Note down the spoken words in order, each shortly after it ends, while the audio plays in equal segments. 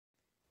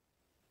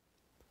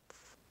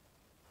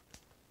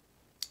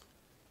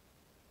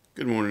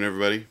Good morning,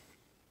 everybody.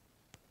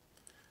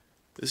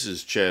 This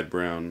is Chad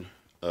Brown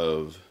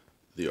of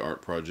the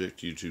Art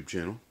Project YouTube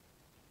channel.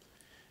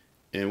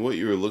 And what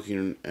you're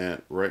looking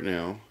at right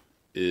now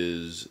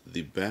is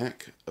the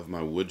back of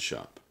my wood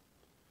shop.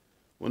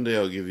 One day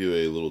I'll give you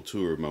a little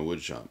tour of my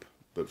wood shop.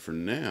 But for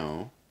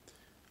now,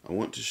 I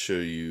want to show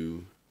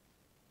you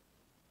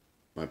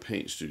my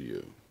paint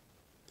studio,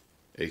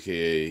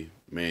 aka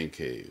man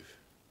cave,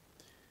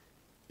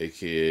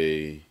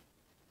 aka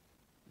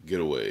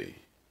getaway,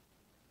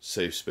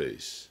 safe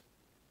space.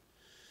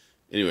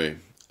 Anyway,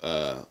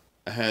 I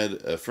had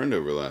a friend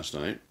over last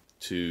night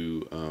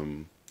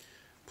to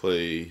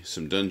play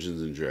some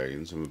Dungeons and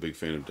Dragons. I'm a big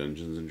fan of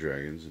Dungeons and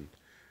Dragons and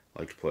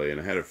like to play. And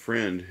I had a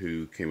friend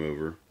who came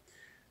over.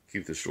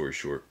 Keep the story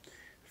short.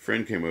 A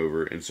friend came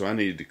over, and so I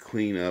needed to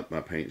clean up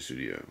my paint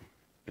studio.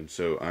 And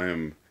so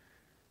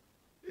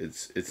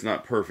it's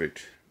not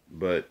perfect,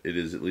 but it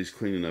is at least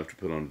clean enough to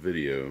put on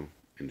video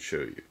and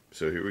show you.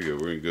 So here we go. We're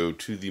going to go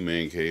to the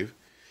man cave.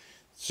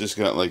 It's just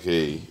got like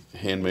a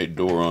handmade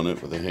door on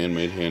it with a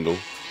handmade handle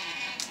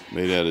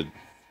made out of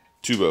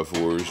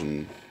 2x4s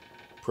and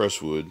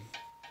presswood.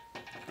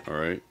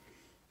 Alright.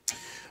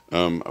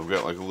 I've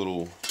got like a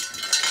little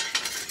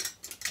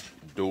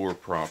door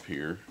prop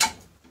here.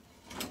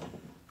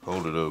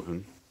 Hold it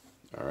open.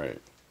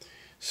 Alright.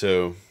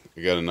 So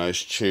I got a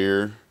nice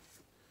chair.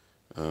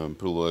 Put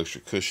a little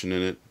extra cushion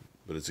in it,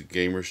 but it's a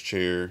gamer's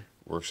chair.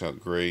 Works out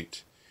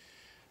great.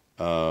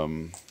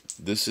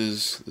 This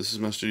is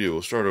my studio.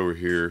 We'll start over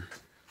here,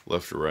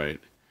 left to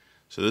right.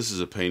 So this is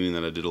a painting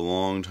that I did a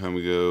long time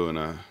ago, and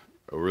I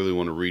really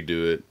want to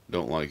redo it.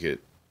 Don't like it.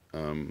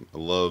 I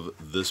love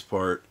this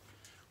part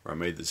where I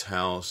made this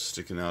house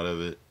sticking out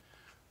of it,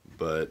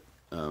 but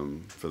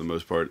for the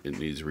most part, it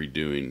needs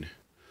redoing.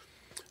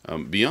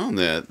 Beyond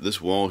that,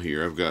 this wall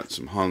here, I've got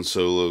some Han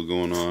Solo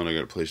going on. I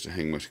got a place to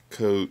hang my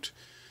coat,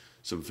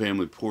 some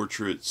family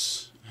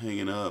portraits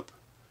hanging up.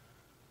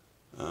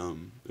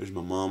 There's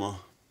my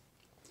mama.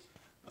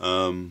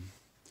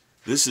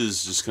 This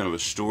is just kind of a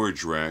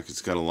storage rack.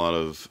 It's got a lot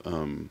of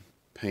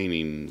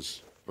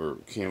paintings or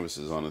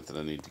canvases on it that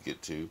I need to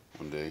get to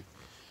one day.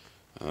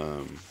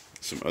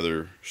 Some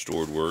other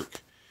stored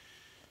work.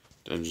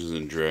 Dungeons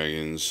and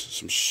Dragons.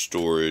 Some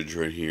storage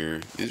right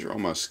here. These are all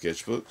my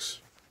sketchbooks.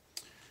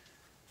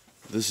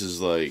 This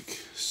is like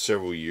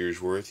several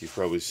years worth. You've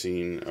probably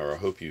seen, or I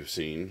hope you've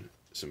seen,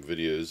 some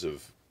videos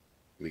of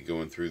me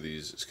going through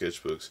these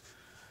sketchbooks.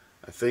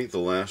 I think the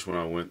last one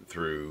I went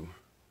through,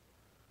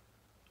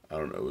 I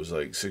don't know, it was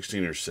like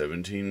 16 or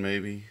 17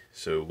 maybe.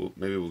 So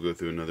maybe we'll go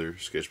through another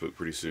sketchbook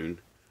pretty soon.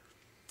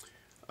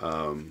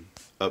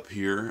 Up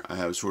here I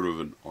have sort of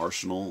an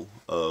arsenal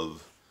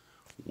of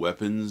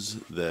weapons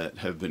that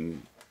have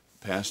been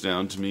passed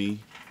down to me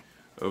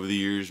over the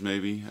years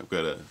maybe. I've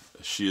got a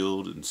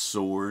shield and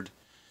sword.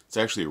 It's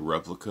actually a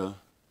replica.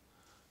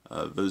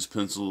 Those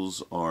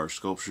pencils are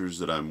sculptures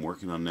that I'm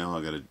working on now.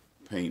 I got to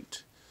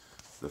paint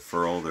the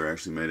ferrule. They're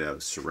actually made out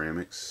of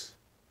ceramics.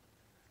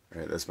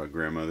 Right, that's my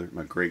grandmother.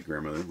 My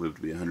great-grandmother lived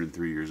to be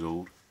 103 years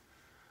old.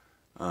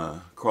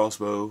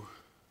 Crossbow,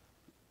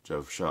 which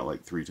I've shot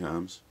like 3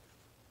 times.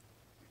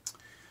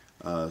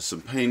 Some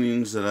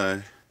paintings that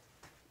I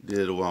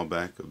did a while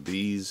back of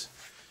bees,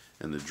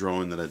 and the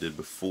drawing that I did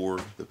before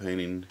the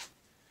painting.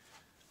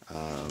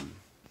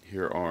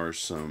 Here are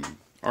some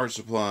art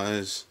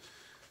supplies.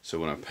 So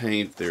when I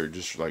paint, they're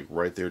just like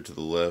right there to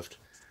the left.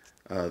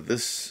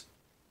 This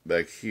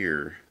back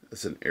here,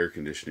 that's an air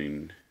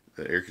conditioning.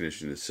 The air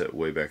conditioning is set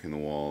way back in the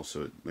wall,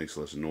 so it makes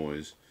less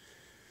noise.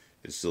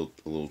 It's still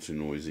a little too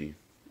noisy.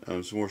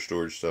 Some more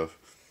storage stuff.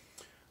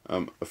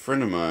 A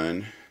friend of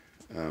mine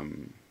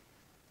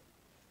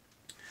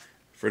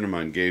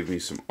gave me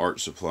some art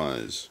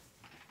supplies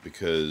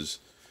because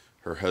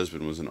her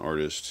husband was an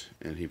artist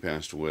and he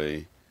passed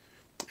away,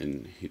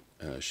 and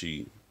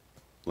she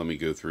let me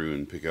go through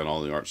and pick out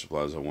all the art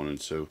supplies I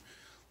wanted. So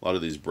a lot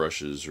of these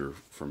brushes are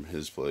from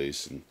his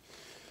place and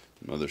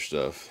some other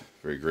stuff.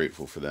 Very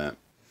grateful for that.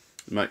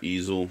 My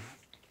easel.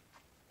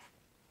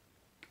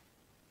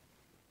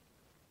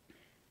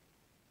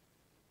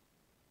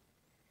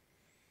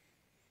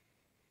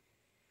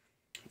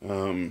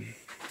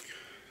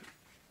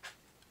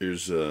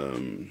 There's a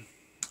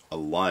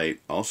light.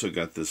 I also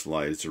got this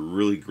light. It's a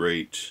really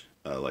great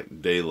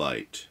like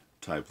daylight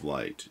type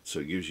light.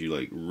 So it gives you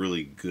like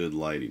really good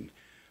lighting.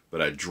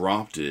 But I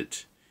dropped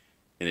it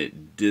and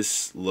it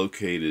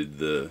dislocated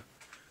the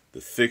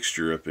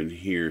fixture up in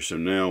here. So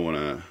now when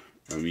I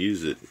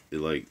use it,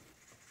 it like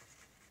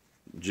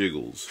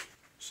jiggles.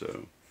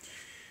 So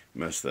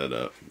messed that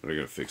up. I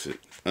gotta fix it.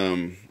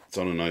 It's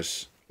on a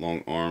nice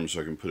long arm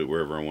so I can put it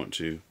wherever I want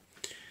to.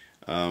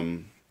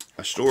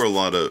 I store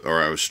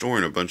I was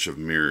storing a bunch of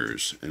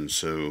mirrors, and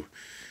so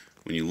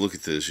when you look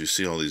at this, you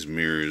see all these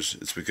mirrors.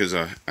 It's because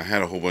I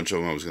had a whole bunch of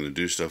them I was going to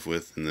do stuff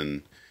with, and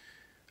then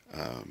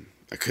I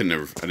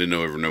didn't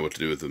ever know what to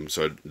do with them,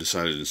 so I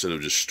decided instead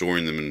of just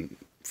storing them and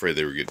afraid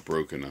they would get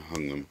broken, I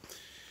hung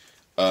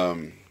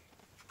them.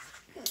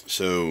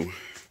 So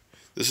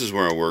this is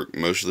where I work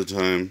most of the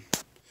time.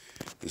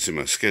 You see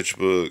my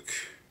sketchbook.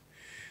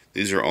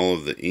 These are all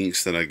of the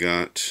inks that I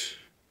got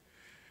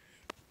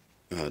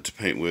to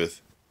paint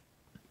with.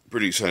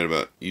 Pretty excited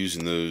about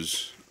using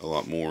those a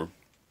lot more.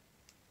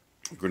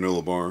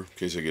 Granola bar, in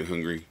case I get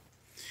hungry.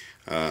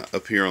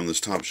 Up here on this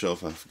top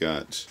shelf, I've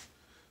got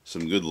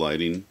some good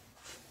lighting.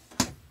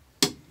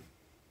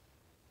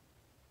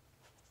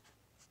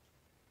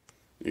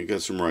 You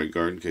got some right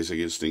guard in case I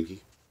get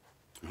stinky.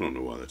 I don't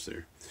know why that's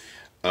there.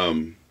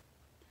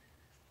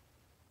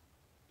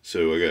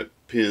 So I got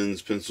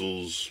pens,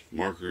 pencils,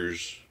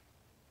 markers.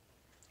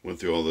 Went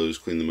through all those,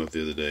 cleaned them up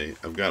the other day.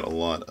 I've got a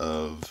lot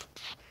of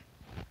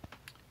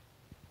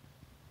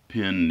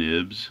pen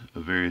nibs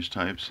of various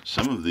types.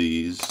 Some of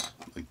these,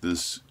 like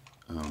this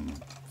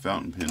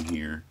fountain pen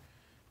here,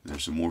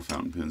 there's some more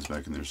fountain pens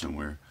back in there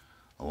somewhere.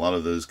 A lot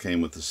of those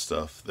came with the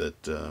stuff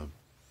that a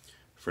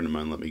friend of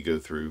mine let me go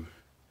through.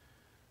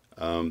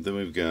 Then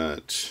we've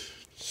got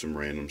some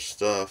random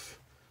stuff,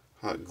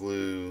 hot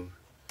glue,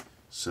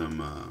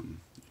 some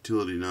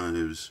utility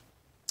knives,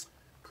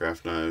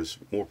 craft knives,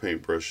 more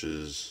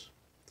paintbrushes,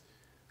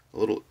 a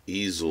little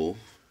easel.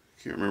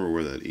 Can't remember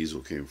where that easel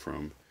came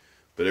from,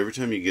 but every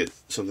time you get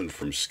something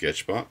from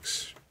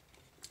Sketchbox,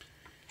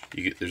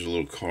 there's a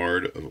little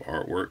card of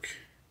artwork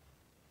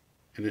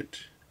in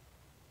it.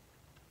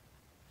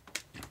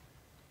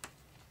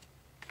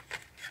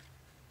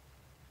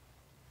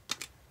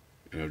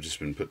 And I've just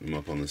been putting them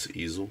up on this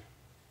easel.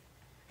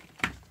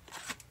 There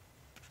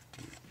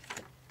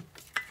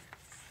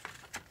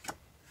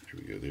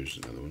we go, there's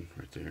another one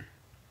right there.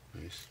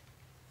 Nice.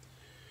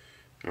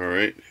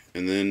 Alright,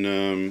 and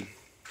then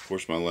of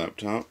course my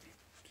laptop,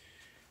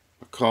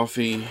 my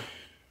coffee,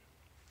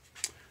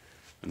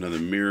 another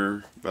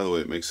mirror. By the way,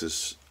 it makes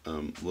this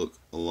look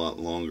a lot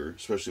longer,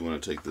 especially when I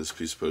take this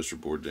piece of poster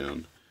board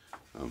down.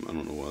 I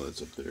don't know why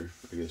that's up there,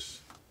 I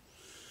guess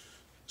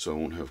so I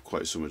won't have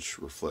quite so much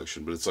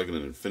reflection, but it's like an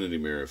infinity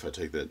mirror if I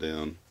take that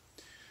down.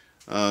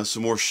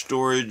 Some more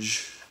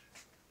storage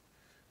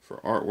for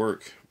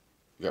artwork.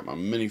 Got my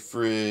mini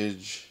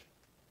fridge,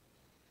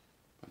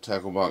 my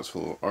tackle box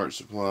full of art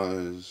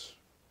supplies,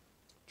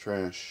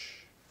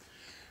 trash,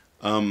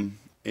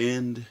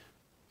 and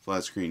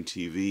flat screen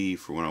TV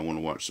for when I want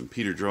to watch some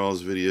Peter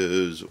Draws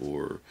videos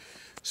or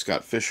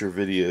Scott Fisher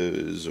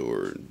videos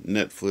or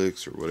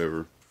Netflix or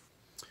whatever.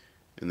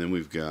 And then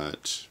we've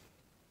got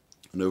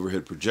an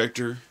overhead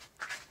projector.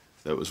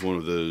 That was one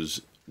of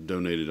those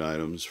donated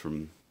items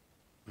from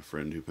a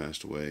friend who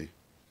passed away.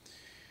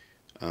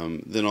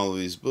 Then all of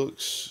these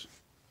books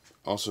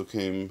also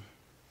came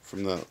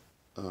from that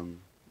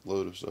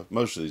load of stuff.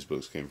 Most of these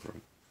books came from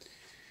it.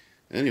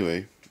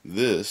 Anyway,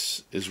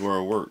 this is where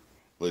I work,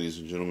 ladies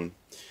and gentlemen.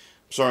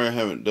 I'm sorry I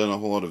haven't done a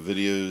whole lot of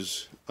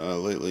videos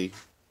lately,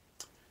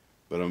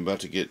 but I'm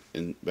about to get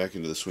back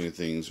into the swing of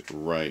things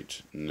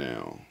right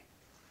now.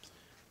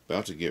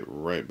 About to get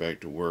right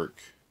back to work.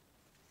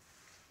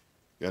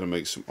 Got to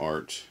make some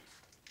art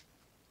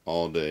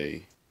all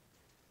day,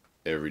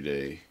 every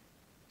day.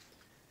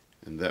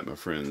 And that, my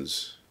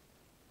friends,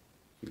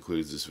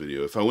 concludes this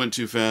video. If I went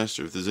too fast,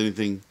 or if there's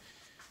anything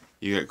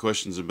you got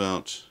questions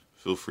about,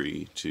 feel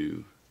free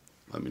to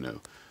let me know.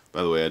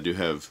 By the way, I do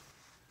have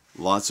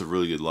lots of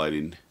really good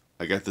lighting.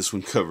 I got this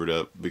one covered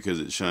up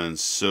because it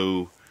shines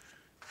so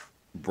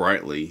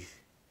brightly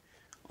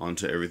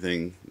onto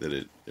everything that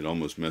it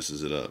almost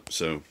messes it up.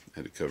 So I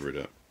had to cover it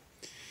up.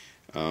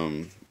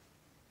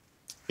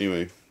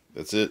 Anyway,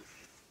 that's it.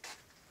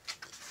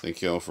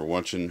 Thank you all for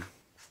watching.